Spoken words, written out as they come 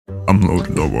I'm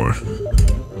loaded, don't worry.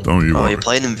 Don't you worry. Oh, you're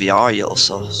playing in VR, you little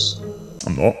sus.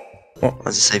 I'm not. What? Why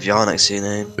does it say VR next to your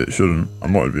name? It shouldn't.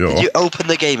 I'm not in VR. Did you open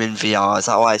the game in VR? Is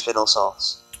that why it's been all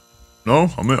sauce? No,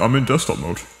 I'm in desktop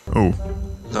mode. Oh.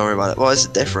 Don't worry about it. Why is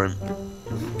it different?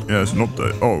 Yeah, it's an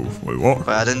update. Oh, wait, what? Wait,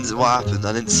 what happened?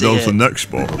 I didn't see That was it. the next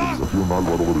spot.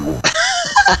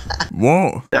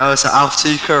 What? Oh, it's an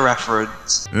Altuca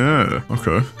reference. Yeah,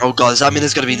 okay. Oh god, does that mean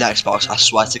there's gonna be next box? I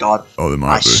swear to god. Oh, there might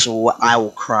be. I swear, I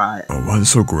will cry. Oh, why is it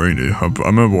so grainy? I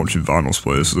remember watching Vinyls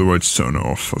play. This is the way to turn it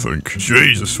off, I think.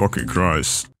 Jesus fucking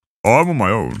Christ. Oh, I'm on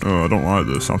my own. Oh, I don't like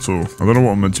this at all. I don't know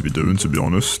what I'm meant to be doing, to be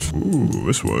honest. Ooh,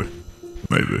 this way.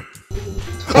 Maybe.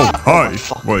 Oh, hi.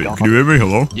 Wait, can you hear me?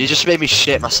 Hello? You just made me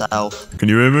shit myself. Can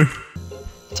you hear me?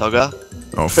 Tugger?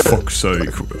 Oh, fuck's sake.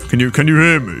 Can you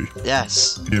hear me?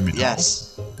 Yes. Can you hear me now?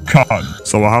 Yes. Can.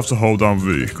 So I have to hold down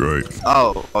V. Great.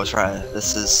 Oh, I was right.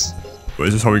 This is... But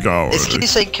is this how we get out It's already? keep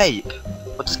saying cape.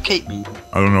 What does cape mean?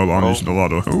 I don't know, but I'm using the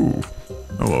ladder. Ooh.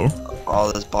 Hello.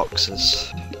 Oh, there's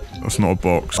boxes. That's not a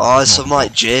box. Oh, there's some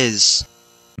like jizz.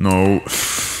 No.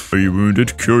 Are you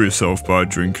wounded? Cure yourself by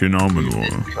drinking almond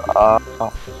water.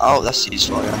 Oh, that's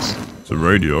useful, I guess. It's a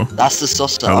radio. That's the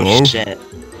suspect. Hello? Oh shit.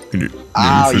 Can you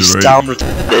Ow, through he's the down radio?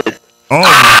 retarded. Oh!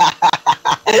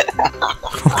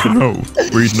 Fucking no.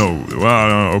 Read no. Well,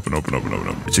 no, open.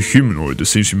 It's a humanoid that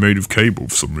seems to be made of cable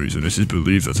for some reason. It is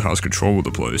believed that it has control of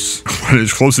the place. When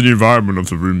it's close to the environment of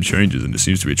the room changes, and it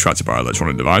seems to be attracted by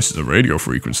electronic devices and radio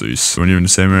frequencies. So when you're in the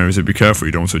same area, so be careful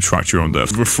you don't want to attract your own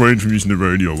death. Refrain from using the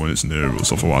radio when it's near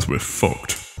us, otherwise we're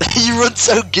fucked. You run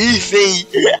so goofy.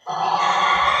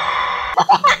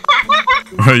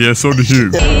 Yeah, so do you.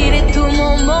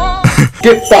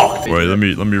 Get fucked! Wait, let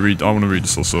me read. I want to read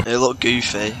this also. They look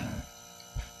goofy.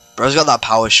 Bro's got that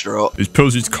power strut. These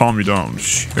pills need to calm me down.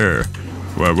 Sure.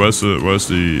 Where's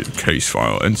the case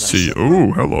file? Entity.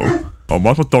 Oh, hello. Oh,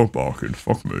 why's my dog barking?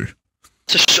 Fuck me.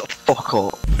 Just shut the fuck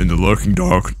up. In the lurking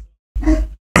dark.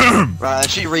 Right,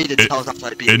 actually read it. Tells us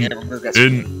like being In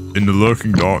the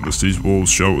lurking darkness, these walls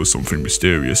show us something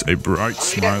mysterious. A bright,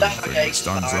 smiling thing that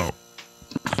stands out.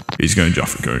 He's getting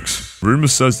Jaffa cakes. Rumour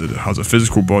says that it has a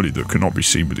physical body that cannot be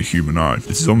seen with the human eye. It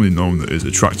is only known that it is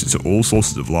attracted to all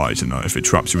sources of light, and that if it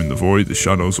traps you in the void, the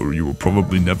shadows, or you will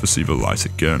probably never see the light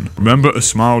again. Remember, a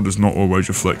smile does not always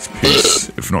reflect peace,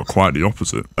 if not quite the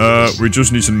opposite. We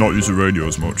just need to not use the radio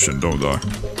as much and don't die.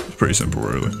 It's pretty simple,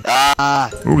 really. Oh,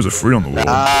 there's a 3 on the wall.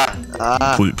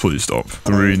 Please stop.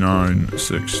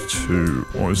 3962.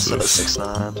 What is this?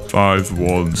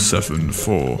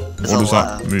 5174. What does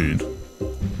that mean?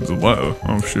 There's a letter.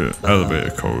 Oh shit. Elevator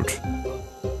code.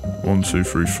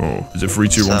 1234. Is it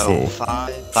 3214?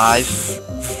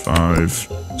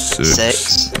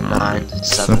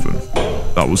 55697.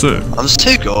 That was it. That was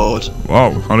too good.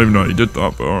 Wow, I don't even know how you did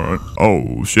that, but alright.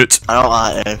 Oh shit. I don't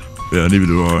like it. Yeah, neither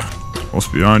do I. What's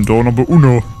behind door number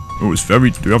uno? Oh, it's very.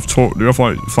 Do you have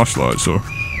like flashlights or?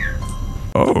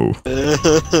 Oh.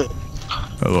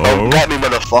 Hello. Don't get me,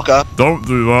 motherfucker. Don't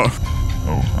do that.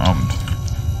 Oh, almond.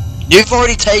 You've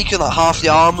already taken like half the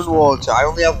almond water. I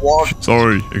only have one.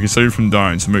 Sorry, it can save you from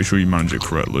dying, so make sure you manage it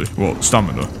correctly. What?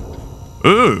 Stamina?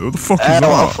 What the fuck is that?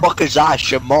 What the fuck is that? It's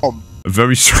your mum. A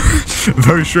very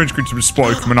strange creature was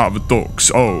spotted coming out of the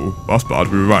ducts. Oh, that's bad.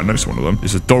 We were right next to one of them.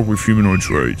 It's a dog with humanoid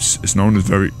traits. It's known as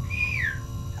very...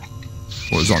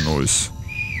 What is that noise?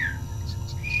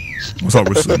 What's that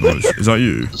whistling noise? Is that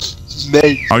you?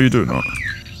 Me. How are you doing that?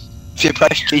 If you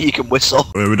press G, you can whistle.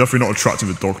 Yeah, we're definitely not attracting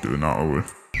the dog doing that, are we?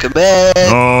 Come here.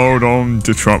 No, don't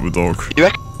detract the dog. You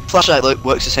reckon flashlight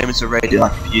works the same as a radio?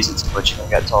 Like if you use it too much, you can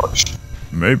get touched.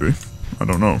 Maybe. I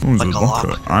don't know. Oh, there's Like a a locker.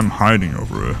 lock. I'm hiding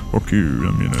over here. Fuck you,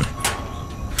 let me know.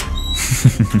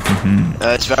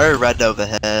 It's very red over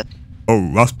here. Oh,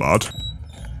 that's bad.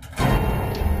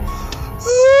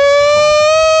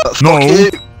 Fuck No!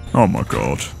 you. Oh my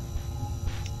god.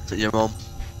 Is it your mum?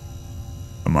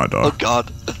 I might die. Oh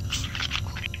god.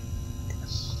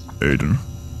 Aiden.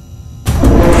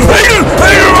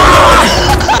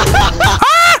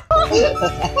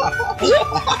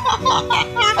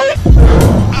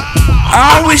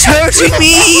 Oh, it's hurting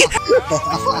me!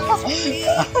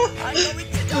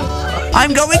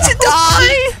 I'm going to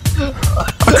die!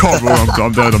 I can't roll, I'm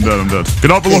dead.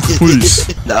 Get out the locker, please.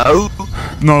 No.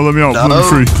 No, let me out, No. let me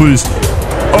free, please.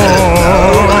 Oh.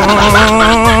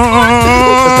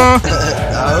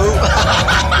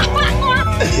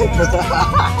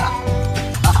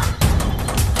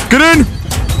 Get in!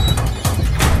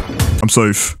 I'm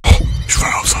safe. He's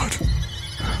right outside.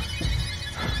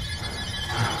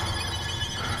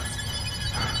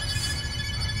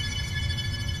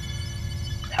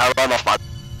 How run off my...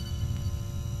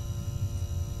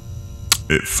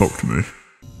 It fucked me.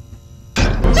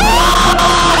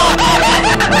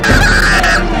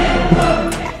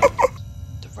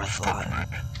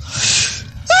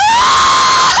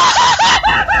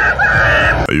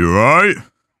 Are you alright?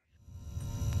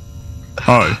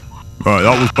 Hi. Right,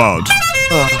 that was bad.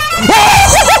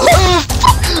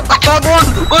 I can't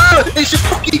run! It's just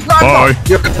fucking Bye.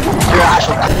 You're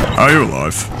actually... Are you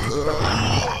alive?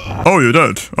 Oh, you're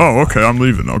dead. Oh, okay, I'm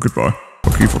leaving now. Goodbye.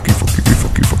 Fuck you, fuck you, fuck you,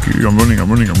 fuck you, fuck you. I'm running. I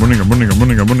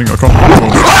can't.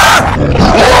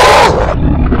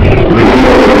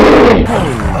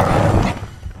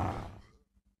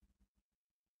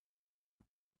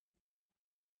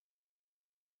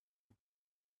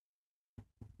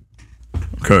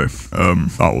 Okay,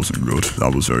 that wasn't good.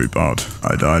 That was very bad.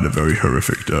 I died a very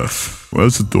horrific death.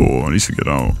 Where's the door? I need to get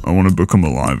out. I want to become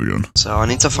alive again. So I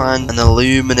need to find an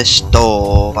illuminous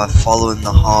door by following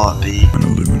the heartbeat. An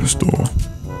illuminous door.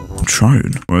 I'm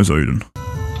trying. Where's Aiden?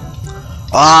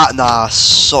 Ah, nah,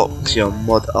 suck your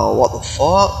mud. Oh, what the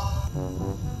fuck?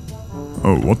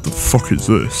 Oh, what the fuck is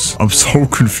this? I'm so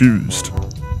confused.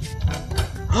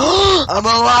 I'm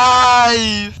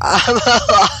alive! I'm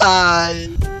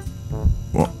alive!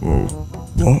 What? Whoa.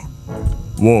 What?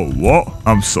 Whoa, what?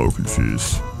 I'm so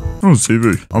confused. Oh,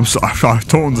 TV. I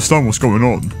don't understand what's going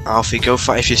on. Alfie, go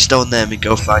find, if you're still near me,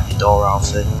 go find your door,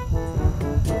 Alfie.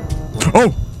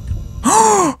 Oh!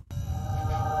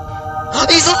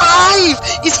 He's alive!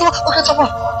 He's alive! Look at top of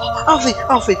Alfie!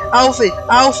 Alfie! Alfie!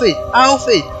 Alfie!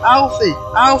 Alfie! Alfie!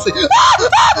 Alfie!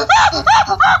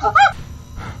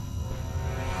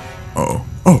 Oh.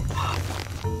 Oh.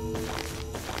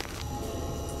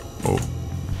 Oh.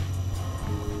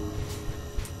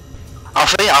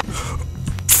 Alfie!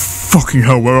 Fucking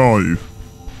hell, where are you?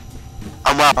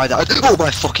 I'm where I died. Oh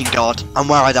my fucking god. I'm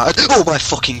where I died. Oh my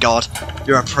fucking god.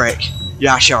 You're a prick.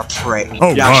 You're actually a prick.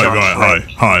 Oh, You're hi.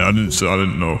 Hi, I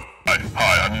didn't know.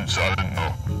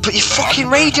 Put your fucking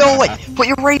radio away. Put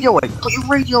your radio away. Put your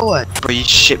radio away. Bro, you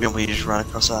shit me when you just ran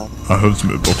across that. I heard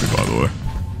something above me, by the way.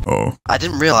 Oh. I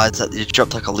didn't realise that you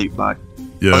dropped like a loot bag.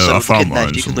 Yeah, Also, I found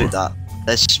mine you can somewhere. loot that.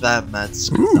 There's spare meds.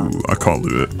 Ooh, I can't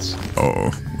loot it.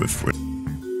 Uh-oh. Wait.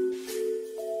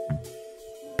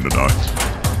 I'm gonna die.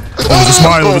 Oh, there's a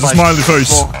smile, there's a smiley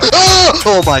face.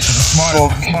 Oh my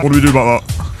fuck. What do we do about that?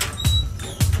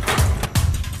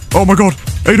 Oh my god.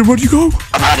 Aiden, where'd you go?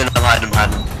 I'm hiding.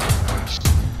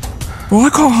 Well, I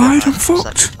can't hide, I'm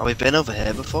fucked. Have we been over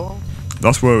here before?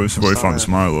 That's where we found the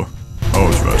smiler. Oh,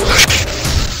 it's red.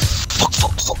 Fuck.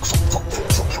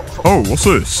 Oh, what's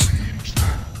this?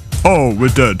 Oh, we're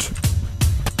dead.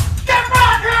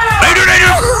 Aiden!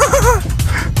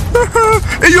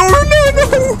 You're in there! No!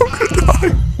 I'm gonna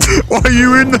die! Why are you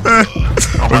in there?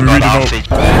 Oh my god, Alfie.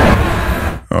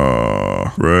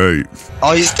 Ray.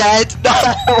 Oh, he's dead! No!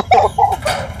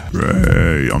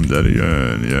 Ray, I'm dead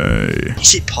again, yay.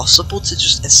 Is it possible to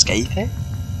just escape it?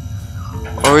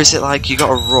 Or is it like you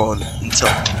gotta run until...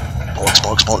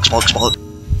 Bollocks.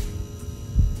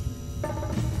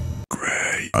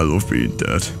 Great. I love being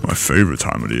dead. My favourite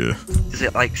time of the year. Is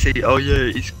it like, see, oh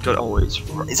yeah, he's got always...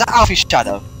 Is that Alfie's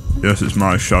shadow? Yes, it's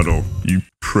my shadow, you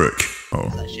prick. Oh.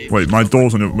 Wait, my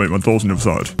door's on the other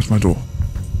side. Where's my door?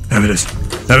 There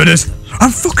it is.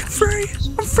 I'm fucking free.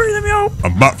 I'm free, let me out.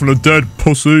 I'm back from the dead,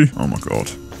 pussy. Oh my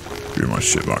god. Give me my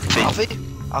shit back. Alfie.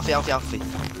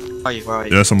 Where are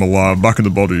you? Yes, I'm alive. Back in the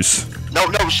bodies. No,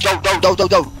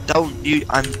 don't,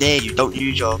 I'm near you, don't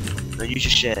use your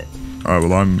shit. Alright,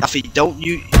 well I'm... Alfie, don't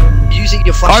using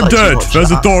your flashlight I'm too dead. much,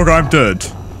 There's a dog, I'm dead.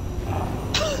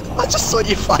 I just saw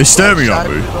your flashlight. It's staring at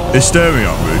me.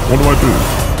 What do I do?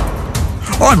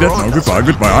 Oh, I'm dead now.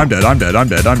 Goodbye. I'm dead. I'm going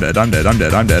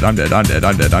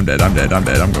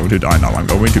to die now.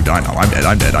 I'm dead.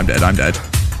 I'm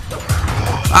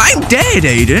dead,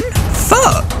 Aiden.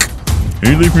 Fuck.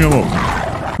 Can you leave me alone?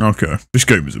 Okay. This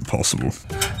game is impossible.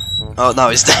 Oh, no,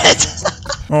 he's dead.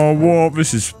 Oh, what?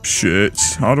 This is shit.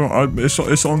 It's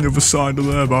on the other side of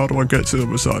there, but how do I get to the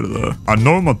other side of there? I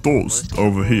know my door's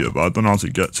over here, but I don't know how to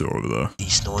get to over there.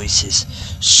 These noises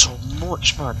so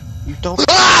much, man. You don't...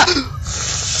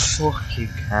 Fucking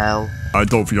hell. I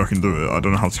don't think I can do it. I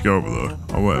don't know how to go over there.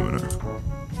 Oh, wait a minute.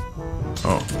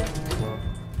 Oh.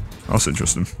 That's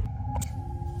interesting.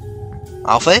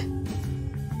 Alfie?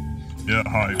 Yeah,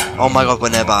 hi. Oh my god, we're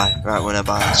nearby. Right, we're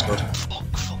nearby. That's good. Fuck.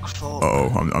 Uh-oh,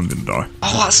 I'm gonna die.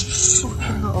 Oh, that's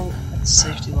fucking little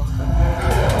safety locker.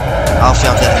 Alfie,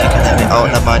 I'm dead. You can hear me. Oh,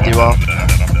 never mind. You are.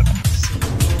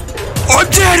 Oh, I'm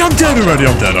dead already.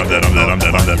 I'm dead.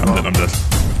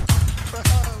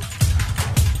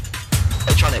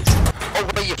 Electronics. Oh,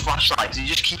 where are your flashlights? You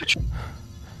just keep it.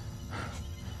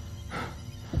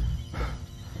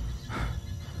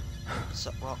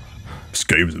 So, what? This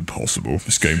game's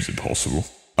impossible.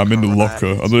 I'm in the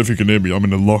locker. I don't know if you can hear me. I'm in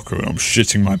the locker and I'm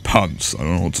shitting my pants. I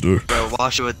don't know what to do. Bro,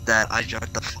 whilst you were dead, I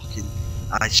joined the fucking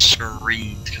I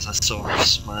screamed because I saw a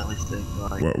smiley thing.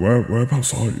 Like,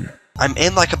 whereabouts are you? I'm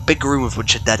in like a big room with a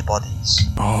bunch of dead bodies.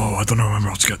 Oh, I don't know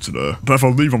how to get to there. But if I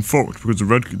leave, I'm fucked because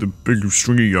the big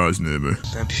stringy guy's near me.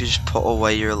 Maybe if you just put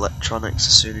away your electronics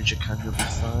as soon as you can, you'll be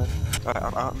fine.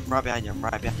 Alright, I'm right behind you. I'm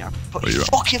right behind you. Put your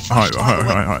fucking flashlight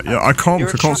away. Yeah, I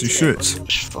can't see shit.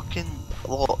 Just fucking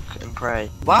look and pray.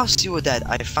 Whilst you were dead,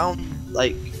 I found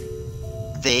like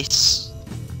this.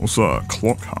 What's that?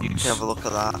 Clock You hands. can have a look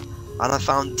at that. And I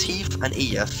found teeth and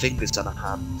ear, fingers and a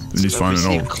hand. We need to find an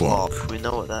old clock. We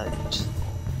know what that is.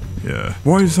 Yeah.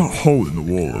 Why is that hole in the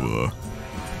wall over there?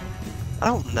 I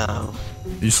don't know.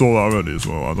 You saw that already as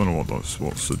well. I don't know what's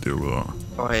the deal with that.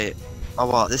 Oh wait. Oh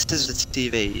what? This is the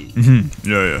TV.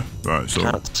 Yeah. Right, so.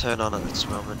 Can't turn on at this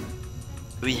moment.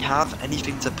 Do we have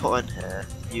anything to put in here?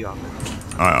 You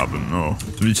haven't. I haven't, no.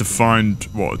 We need to find,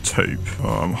 what, a tape?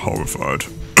 Oh, I'm horrified.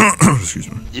 Excuse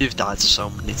me. You've died so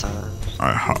many times.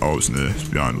 I was near. It's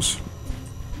behind us.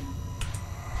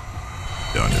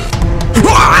 Yeah, I knew it.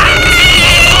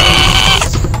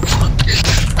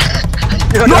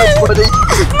 You're not funny.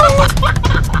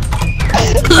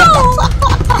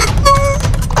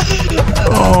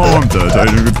 Oh, I'm dead.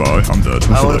 Aiden, goodbye. I'm dead.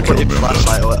 I want to put your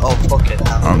flashlight away. Oh, fucking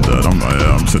hell. I'm dead. I'm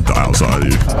to die outside of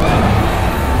you.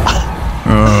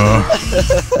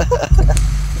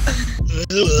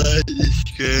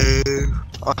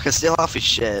 I can steal half his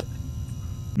shit.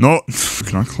 No.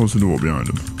 Can I close the door behind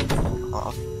him?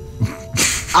 Oh.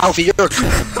 Alfie, you're a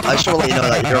cunt. I just want to let you know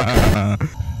that you're a cunt.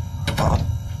 Oh.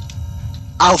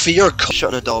 Alfie, you're a cunt.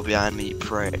 Shutting the door behind me, you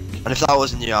prick. And if that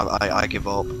wasn't you, I give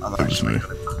up. I'm actually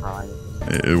crying.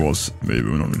 It was me,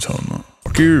 but we're not going to tell him that.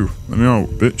 Fuck you. Let me out,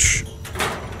 bitch.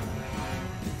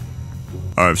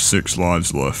 I have 6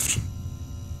 lives left.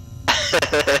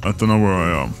 I don't know where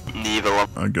I am. Neither one.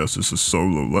 I guess it's a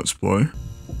solo let's play.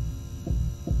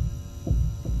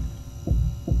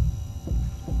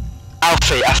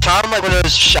 Alfie, I found like one of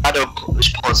those shadow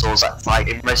puzzles that's like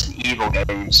in Resident Evil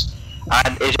games.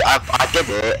 And I did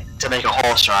it to make a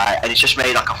horse ride, and it's just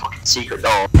made like a fucking secret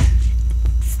door.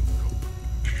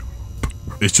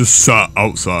 It's just sat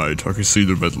outside. I can see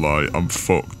the red light. I'm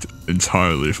fucked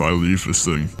entirely if I leave this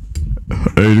thing.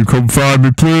 Aiden, come find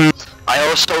me, please. I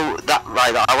also,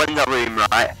 I went in that room,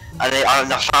 right, and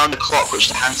I found a clock which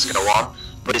the hands go on,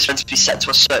 but it's meant to be set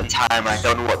to a certain time, I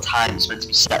don't know what time it's meant to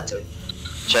be set to.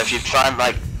 So if you find,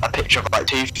 like, a picture of, like,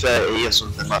 2:30 or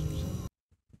something like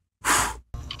that.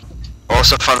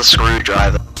 Also found a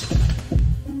screwdriver.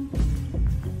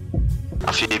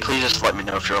 Alfie, please just let me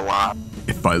know if you're alive.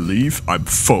 If I leave, I'm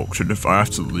fucked, and if I have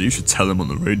to leave to tell him on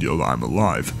the radio that I'm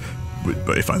alive.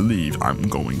 But if I leave, I'm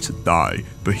going to die.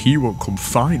 But he won't come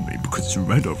find me because it's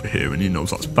red over here and he knows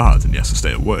that's bad and he has to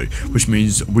stay away. Which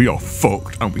means we are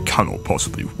fucked and we cannot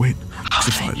possibly win.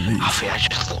 If I leave. Alfie, I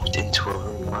just looked into a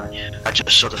room, right? I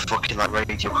just saw the fucking like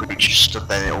radio creature stood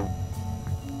there.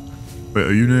 Wait,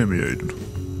 are you near me, Aiden?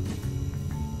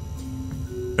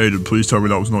 Aiden, please tell me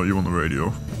that was not you on the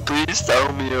radio. Please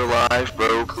tell me you're alive,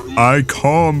 bro, please. I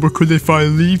can't, because if I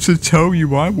leave to tell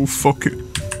you, I will fuck it.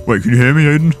 Wait, can you hear me,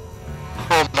 Aiden?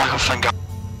 Oh my god, thank God.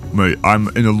 Mate, I'm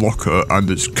in a locker and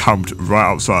it's camped right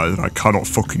outside and I cannot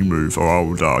fucking move or I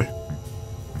will die.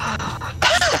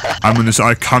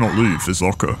 I cannot leave this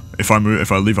locker. If I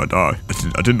leave, I die.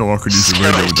 I didn't know I could use the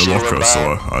radio in the locker,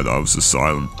 so I was just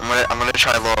silent. I'm gonna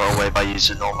try and lure her away by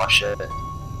using all my shit.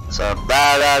 So,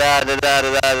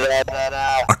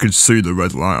 I can see the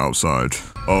red light outside.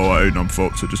 Oh, Aiden, I'm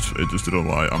fucked. It just did a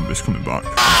light. It's coming back.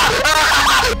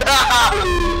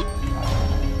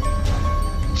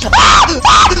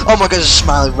 Oh my god, there's a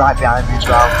smiley right behind me as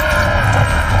well.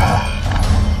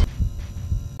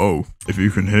 Oh, if you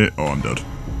can hit. Oh, I'm dead.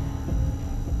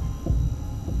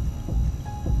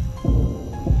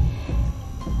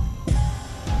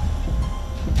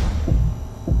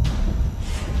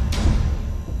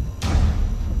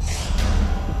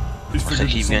 I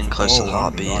keep getting close to the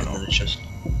heartbeat and then it just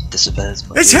disappears.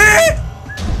 It's here!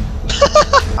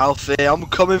 Alfie, I'm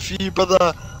coming for you,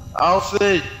 brother.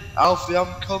 Alfie,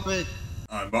 I'm coming.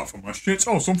 I'm back from my shit.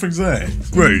 Oh, something's there.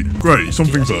 Great,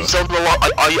 something's there. Are you still in the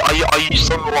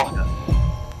locker?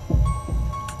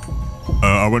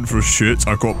 I went for a shit,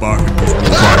 I got back and just walked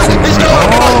back to He's the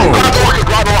going! Oh!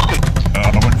 Grab the locker! I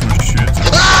went for a shit.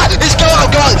 Ah! He's going!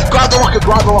 Grab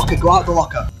the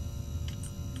locker!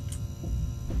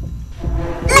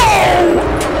 No!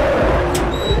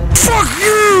 Fuck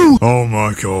you! Oh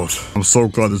my god. I'm so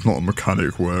glad there's not a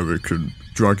mechanic where it can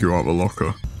drag you out of the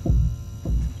locker.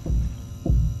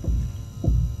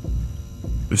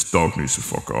 This dog needs to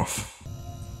fuck off.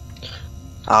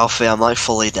 Alfie, I'm like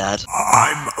fully dead.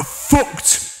 I'm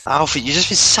fucked! Alfie, you've just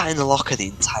been sat in the locker the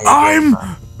entire game,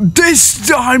 man.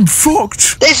 I'm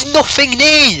fucked. There's nothing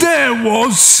near you. There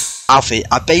was. Alfie,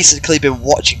 I've basically been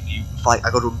watching you for like, I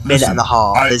got a minute and a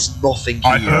half. There's nothing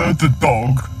here. I heard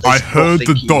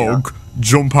the dog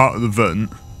jump out of the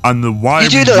vent, and the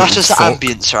wiring. You do know that's just the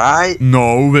ambience, right?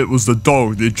 No, it was the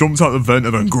dog. They jumped out the vent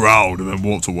and then growled and then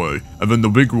walked away. And then the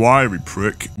big wiry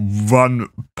prick ran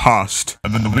past.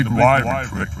 And then the big wiry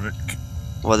prick.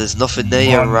 Well, there's nothing near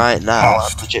you right now.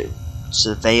 I'm legit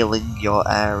surveilling your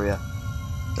area.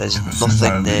 There's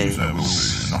nothing near you.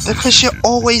 Because you're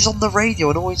always on the radio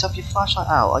and always have your flashlight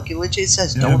out. Like it legit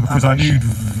says, yeah, because I need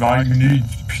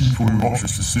people who watch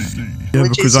this to see. Yeah,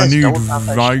 because I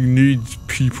need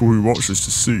people who watch this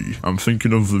to see. I'm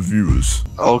thinking of the viewers.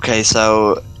 Okay,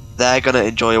 so they're gonna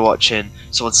enjoy watching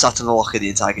someone sat in the locker the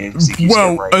entire game.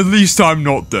 Well, at least I'm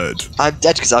not dead. I'm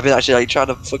dead because I've been actually like trying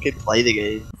to fucking play the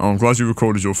game. Oh, I'm glad you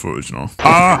recorded your footage now.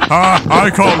 I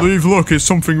can't leave. Look, it's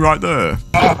something right there.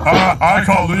 I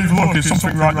can't leave. Look, it's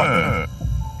something right there.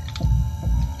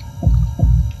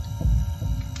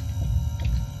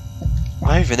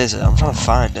 Where even is it? I'm trying to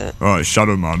find it. Alright,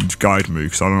 Shadow Man, guide me,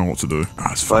 because I don't know what to do.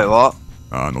 Wait, what?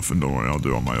 Nothing, don't worry, I'll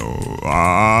do it on my own.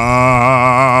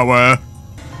 Where?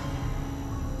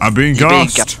 I'm being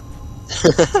gassed.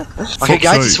 I can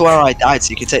guide you to where I died, so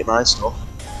you can take my stuff.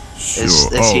 Sure.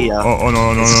 It's here. Oh,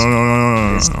 no.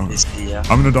 It's here.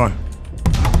 I'm gonna die.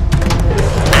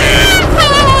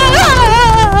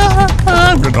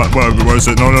 I'm gonna die. Where is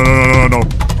it? No.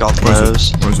 God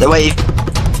knows. Where is it? Wait,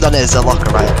 no, there's a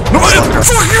locker, right? No,